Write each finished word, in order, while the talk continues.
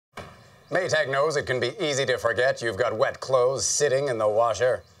Maytag knows it can be easy to forget you've got wet clothes sitting in the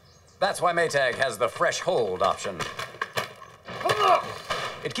washer. That's why Maytag has the fresh hold option.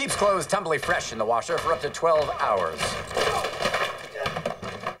 It keeps clothes tumbly fresh in the washer for up to 12 hours.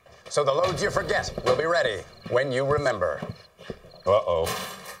 So the loads you forget will be ready when you remember. Uh-oh.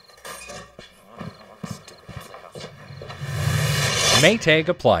 Maytag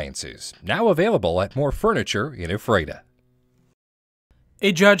appliances, now available at more furniture in Ephrata.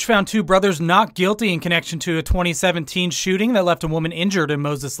 A judge found two brothers not guilty in connection to a 2017 shooting that left a woman injured in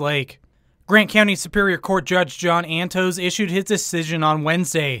Moses Lake. Grant County Superior Court Judge John Antos issued his decision on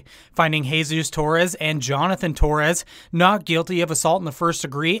Wednesday, finding Jesus Torres and Jonathan Torres not guilty of assault in the first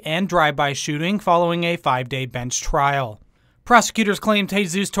degree and drive-by shooting following a 5-day bench trial. Prosecutors claimed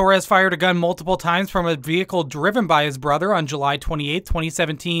Jesus Torres fired a gun multiple times from a vehicle driven by his brother on July 28,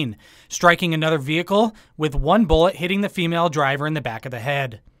 2017, striking another vehicle, with one bullet hitting the female driver in the back of the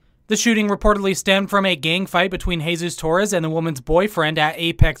head. The shooting reportedly stemmed from a gang fight between Jesus Torres and the woman's boyfriend at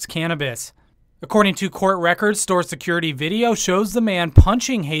Apex Cannabis. According to court records, store security video shows the man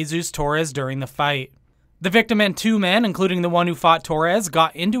punching Jesus Torres during the fight. The victim and two men, including the one who fought Torres,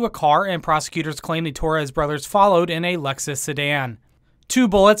 got into a car, and prosecutors claim the Torres brothers followed in a Lexus sedan. Two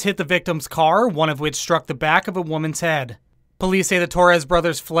bullets hit the victim's car, one of which struck the back of a woman's head. Police say the Torres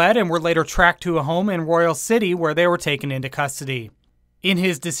brothers fled and were later tracked to a home in Royal City where they were taken into custody. In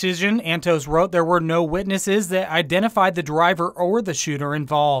his decision, Antos wrote there were no witnesses that identified the driver or the shooter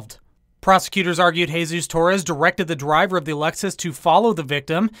involved. Prosecutors argued Jesus Torres directed the driver of the Lexus to follow the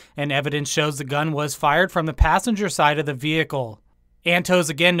victim, and evidence shows the gun was fired from the passenger side of the vehicle.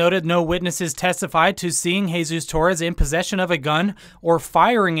 Antos again noted no witnesses testified to seeing Jesus Torres in possession of a gun or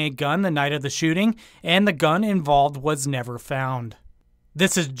firing a gun the night of the shooting, and the gun involved was never found.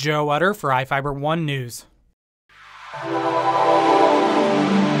 This is Joe Utter for iFiber One News.